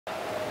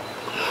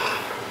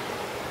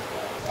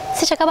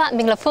Xin chào các bạn,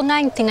 mình là Phương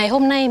Anh. Thì ngày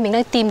hôm nay mình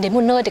đang tìm đến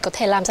một nơi để có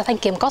thể làm ra thanh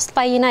kiếm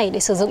cosplay như này để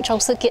sử dụng trong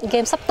sự kiện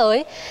game sắp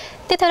tới.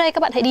 Tiếp theo đây các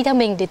bạn hãy đi theo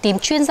mình để tìm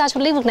chuyên gia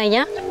trong lĩnh vực này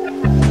nhé.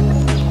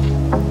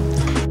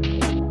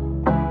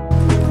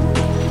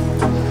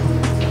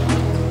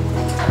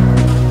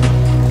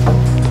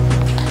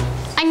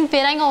 Anh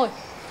Việt Anh ơi.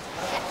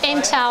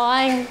 Em chào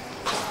anh.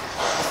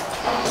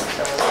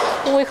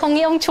 Ui, không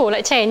nghĩ ông chủ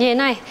lại trẻ như thế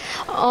này.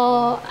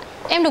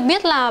 Em được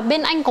biết là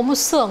bên anh có một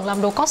xưởng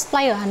làm đồ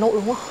cosplay ở Hà Nội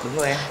đúng không? Đúng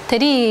rồi em. Thế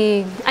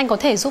thì anh có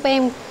thể giúp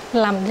em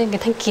làm lên cái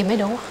thanh kiếm ấy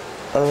đúng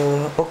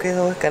không? Ok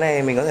thôi, cái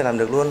này mình có thể làm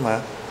được luôn mà.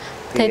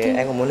 Thì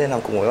em có muốn lên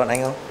làm cùng với bọn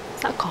anh không?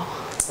 Dạ có.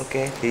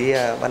 Ok, thì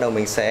ban đầu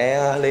mình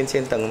sẽ lên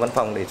trên tầng văn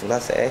phòng để chúng ta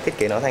sẽ thiết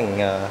kế nó thành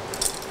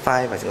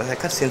file và chúng ta sẽ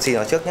cắt CNC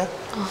nó trước nhé.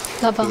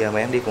 Dạ vâng. Thì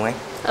mời em đi cùng anh.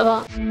 Dạ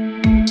vâng.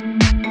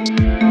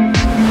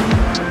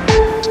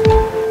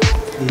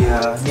 Thì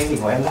như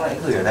hình của em lúc nãy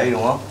gửi ở đây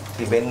đúng không?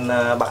 Thì bên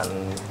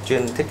bạn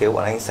chuyên thiết kế của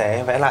bọn anh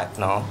sẽ vẽ lại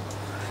nó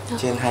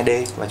trên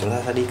 2D và chúng ta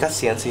sẽ đi cắt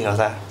CNC nó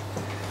ra.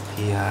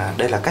 Thì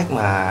đây là cách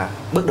mà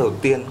bước đầu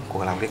tiên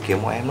của làm cái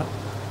kiếm của em đó.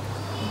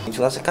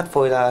 Chúng ta sẽ cắt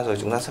phôi ra rồi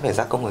chúng ta sẽ phải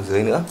gia công ở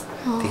dưới nữa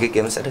thì cái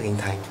kiếm sẽ được hình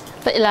thành.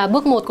 Vậy là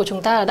bước 1 của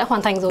chúng ta đã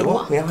hoàn thành rồi đúng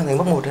không ạ? Mình đã hoàn thành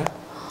bước 1 đó.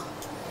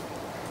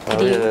 Và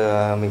bây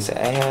giờ mình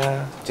sẽ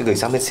gửi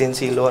sang bên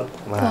CNC luôn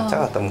và chắc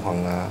là tầm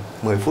khoảng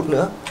 10 phút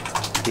nữa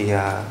thì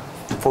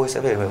phôi sẽ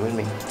về với bên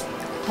mình.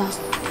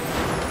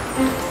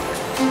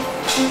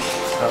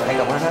 Anh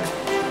cầm hết.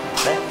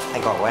 Đấy,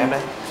 thành quả của em đây.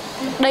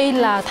 Đây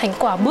là thành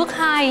quả bước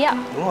 2 ạ.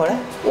 Đúng rồi đấy.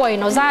 Uầy,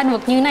 nó ra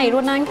được như này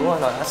luôn anh. Đúng rồi,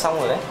 nó đã xong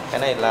rồi đấy. Cái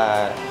này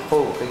là phôi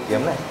của cây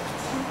kiếm này.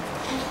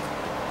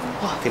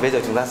 Thì bây giờ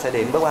chúng ta sẽ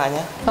đến bước 3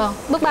 nhé. Vâng,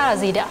 bước 3 là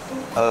gì đấy ạ?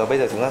 Bây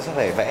giờ chúng ta sẽ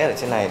phải vẽ ở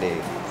trên này để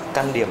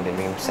căn điểm để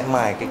mình sẽ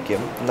mài cái kiếm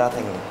ra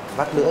thành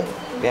vát lưỡi.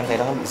 Vì em thấy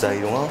nó bị dày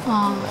đúng không?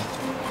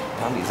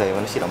 Nó bị dày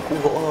và nó chỉ làm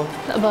khúc gỗ thôi.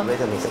 Dạ vâng. Bây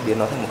giờ mình sẽ biến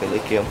nó thành một cái lưỡi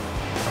kiếm.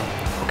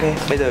 Ok,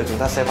 bây giờ chúng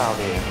ta sẽ vào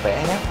để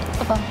vẽ nhé.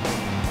 Dạ vâng.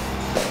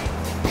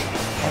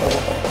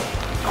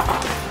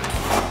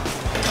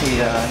 Thì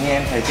như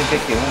em thấy trên cây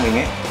kiếm của mình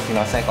ấy thì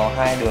nó sẽ có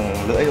 2 đường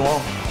lưỡi đúng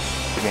không?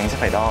 Thì mình sẽ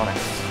phải đo này,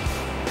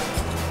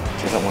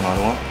 chiều rộng của nó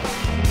đúng không?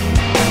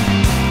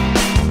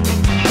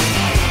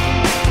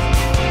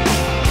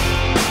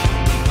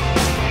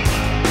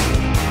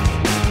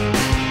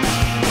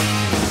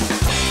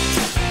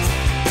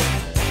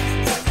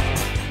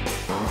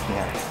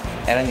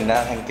 Em đã nhìn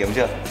ra thanh kiếm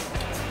chưa?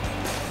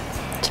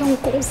 Trông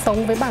cũng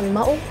giống với bản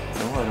mẫu.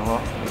 Đúng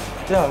không?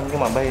 Nhưng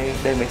mà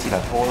đây mới chỉ là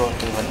thô thôi,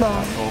 đây vẫn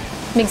là thô.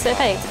 Mình sẽ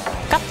phải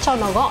cắt cho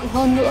nó gọn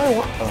hơn nữa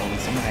đúng không ạ? Mình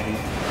sẽ mài đi.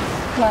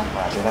 Vâng.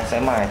 Và chúng ta sẽ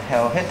mài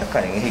theo hết tất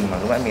cả những cái hình mà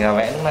lúc nãy mình đã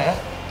vẽ lúc nãy á.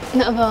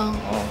 Dạ vâng.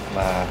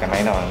 Và cái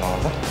máy nào nó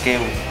rất kêu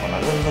và nó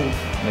rất rung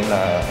nên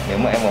là nếu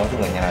mà em có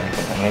dùng ở nhà thì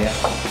cẩn thận nghe.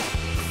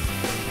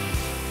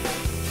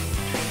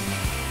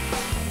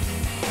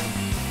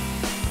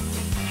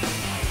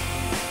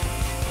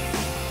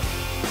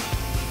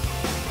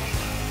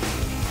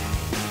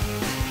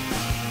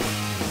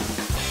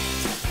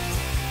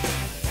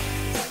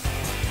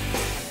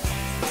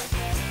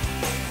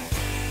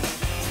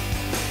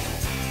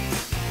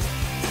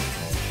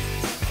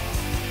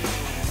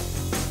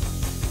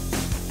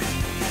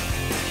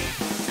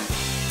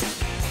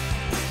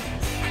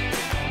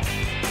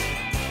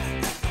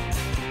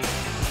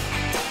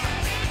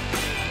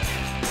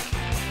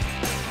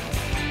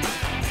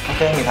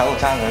 Ok, mình tháo khẩu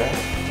trang rồi đấy.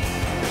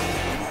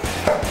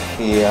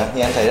 Thì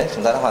như em thấy đấy,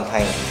 chúng ta đã hoàn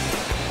thành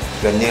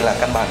gần như là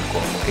căn bản của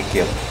một cái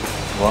kiếm,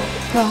 đúng không?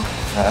 Vâng.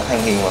 Đã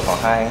thành hình và có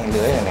 2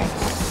 lưỡi này.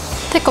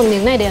 Thế còn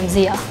miếng này để làm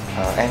gì ạ?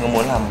 Em có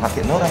muốn làm hoàn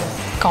thiện nốt không?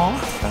 Có.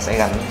 Nó sẽ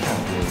gắn thẳng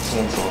từ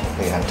trên xuống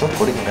để gắn chốt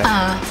cố định ở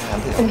đây.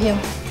 Em hiểu.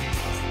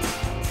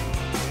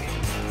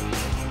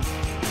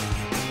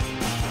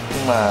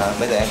 Nhưng mà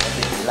bây giờ em có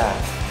thể nghĩ là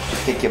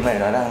cây kiếm này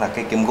nó đang là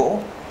cây kiếm gỗ.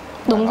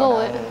 Đúng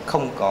rồi.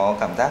 Không có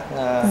cảm giác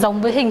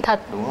giống với hình thật.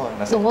 Đúng rồi,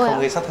 nó sẽ không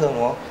gây sát thương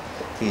đúng không?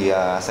 Thì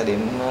sẽ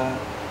đến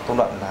công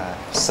đoạn là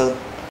sơn.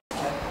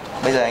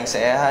 Bây giờ anh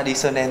sẽ đi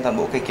sơn đen toàn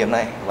bộ cây kiếm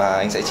này và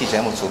anh sẽ chỉ cho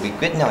em một số bí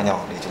quyết nhỏ nhỏ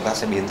để chúng ta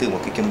sẽ biến từ một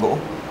cây kiếm gỗ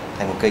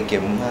thành một cây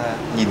kiếm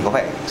nhìn có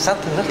vẻ sát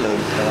thương rất lớn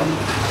đó.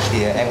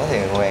 Thì em có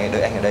thể ngồi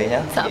đợi anh ở đây nhé.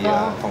 Dạ Thì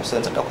vâng. phòng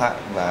sơn rất độc hại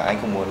và anh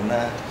không muốn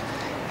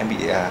em bị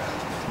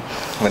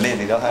vấn đề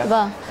gì đâu ha.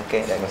 Vâng.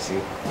 Ok, đợi một xíu.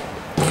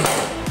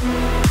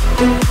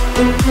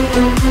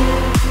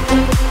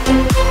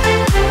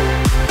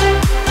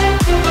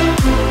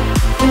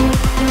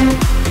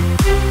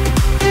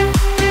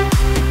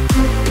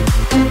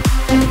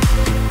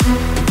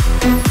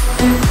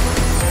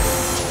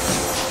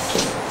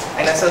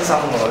 Anh đã sơn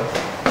xong rồi.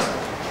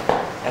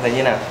 Em thấy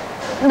như nào?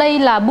 Đây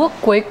là bước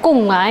cuối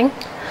cùng hả anh?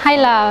 Hay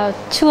là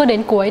chưa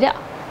đến cuối đấy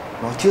ạ?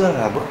 Nó chưa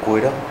là bước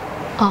cuối đâu.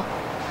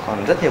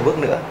 Còn rất nhiều bước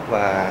nữa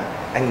và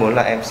anh muốn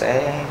là em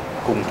sẽ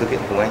cùng thực hiện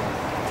cùng anh.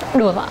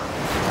 Được ạ.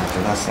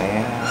 Chúng ta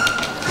sẽ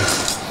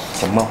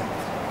chấm màu.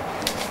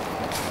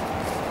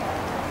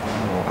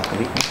 Màu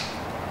acrylic.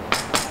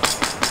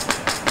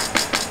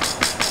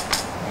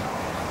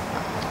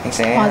 Anh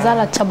sẽ... Hóa ra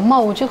là chấm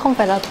màu chứ không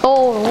phải là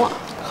tô đúng không ạ?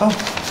 Không,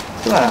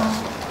 tức là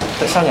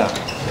tại sao nhỉ?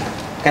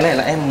 Cái này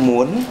là em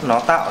muốn nó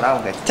tạo ra một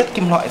cái chất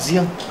kim loại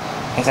riêng.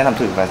 Anh sẽ làm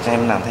thử và cho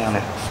em làm theo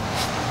này.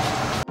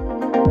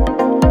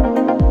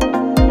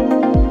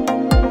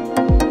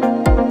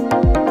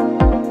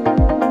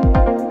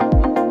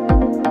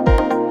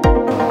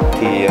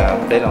 Thì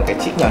đây là một cái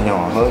chích nhỏ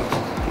nhỏ thôi.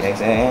 Thì anh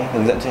sẽ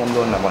hướng dẫn cho em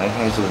luôn là bọn anh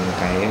hay dùng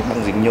cái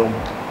băng dính nhôm.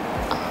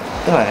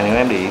 Tức là nếu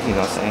em để ý thì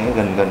nó sẽ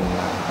gần gần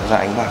ra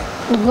ánh vàng.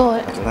 Đúng rồi.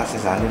 Chúng ta sẽ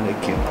dán lên lưỡi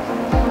kiếm.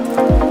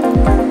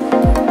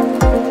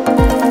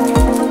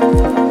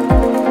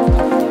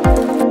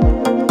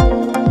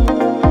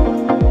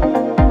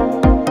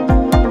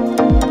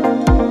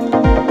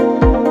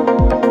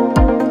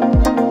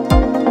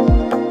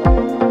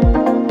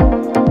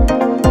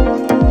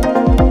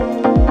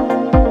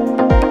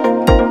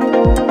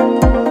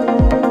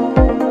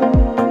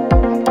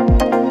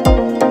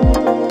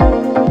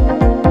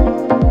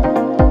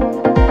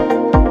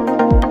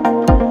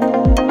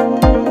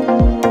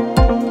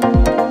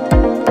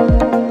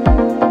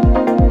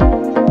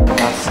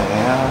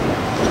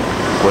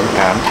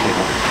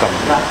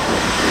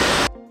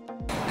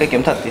 Cây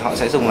kiếm thật thì họ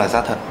sẽ dùng là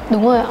da thật.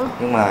 Đúng rồi ạ.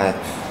 Nhưng mà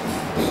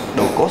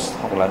đồ cos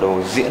hoặc là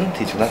đồ diễn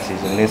thì chúng ta chỉ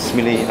dùng lên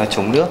simili, nó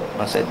chống nước,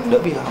 nó sẽ đỡ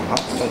bị hỏng hóc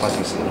trong quá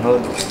trình sử dụng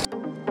hơn.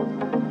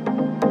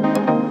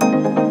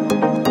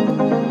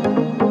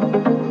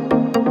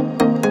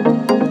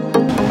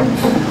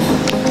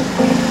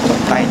 Thuận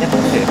tay nhất có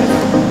thể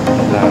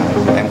là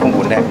em không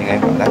muốn đẹp nhưng em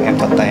cảm giác em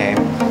thuận tay em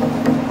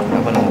nó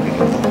vẫn là một cái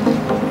kiểu tốt.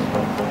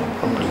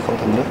 Không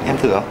thấm nước. Em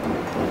thử không?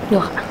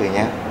 Được. Thử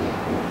nhá.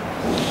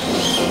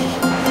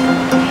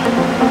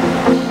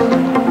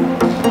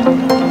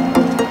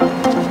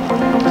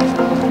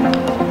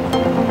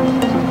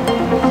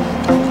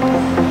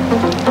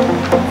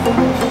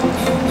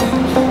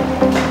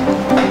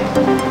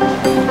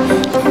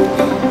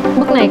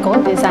 Bước này có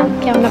phải dán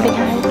keo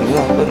 52. Đúng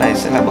rồi, bước này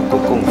sẽ là bước cuối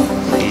cùng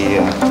thì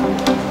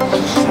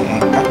sẽ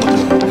cắt một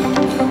đường.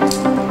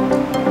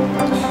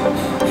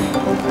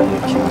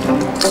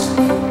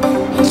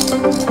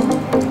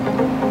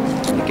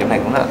 Cái kiếm này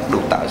cũng là đủ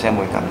tạo cho em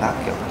một cảm giác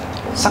kiểu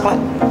sắc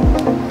lạnh.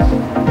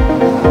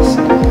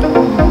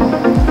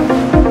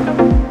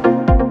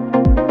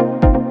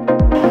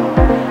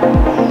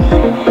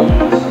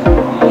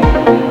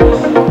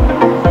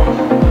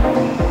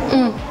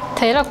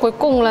 Thế là cuối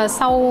cùng là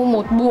sau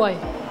một buổi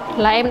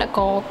là em đã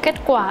có kết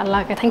quả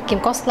là cái thanh kiếm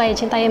cosplay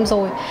trên tay em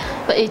rồi.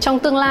 Vậy trong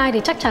tương lai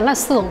thì chắc chắn là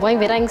xưởng của anh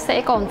Việt Anh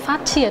sẽ còn phát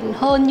triển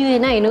hơn như thế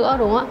này nữa,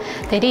 đúng không ạ?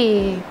 Thế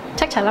thì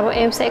chắc chắn là bọn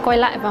em sẽ quay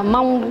lại và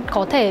mong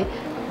có thể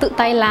tự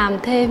tay làm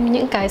thêm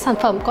những cái sản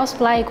phẩm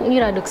cosplay cũng như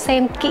là được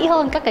xem kỹ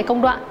hơn các cái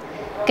công đoạn.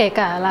 Kể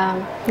cả là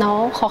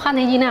nó khó khăn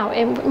hay như nào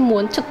em vẫn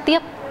muốn trực tiếp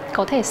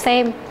có thể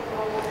xem.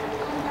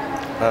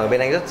 Bên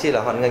anh rất chi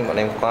là hoan nghênh bọn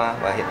em qua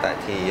và hiện tại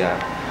thì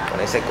bọn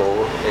em sẽ cố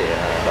để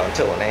đón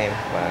chờ bọn em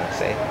và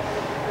sẽ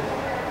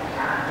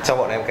cho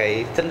bọn em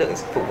cái chất lượng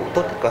phục vụ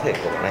tốt nhất có thể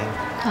của bọn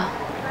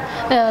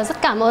em.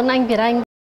 Rất cảm ơn anh Việt Anh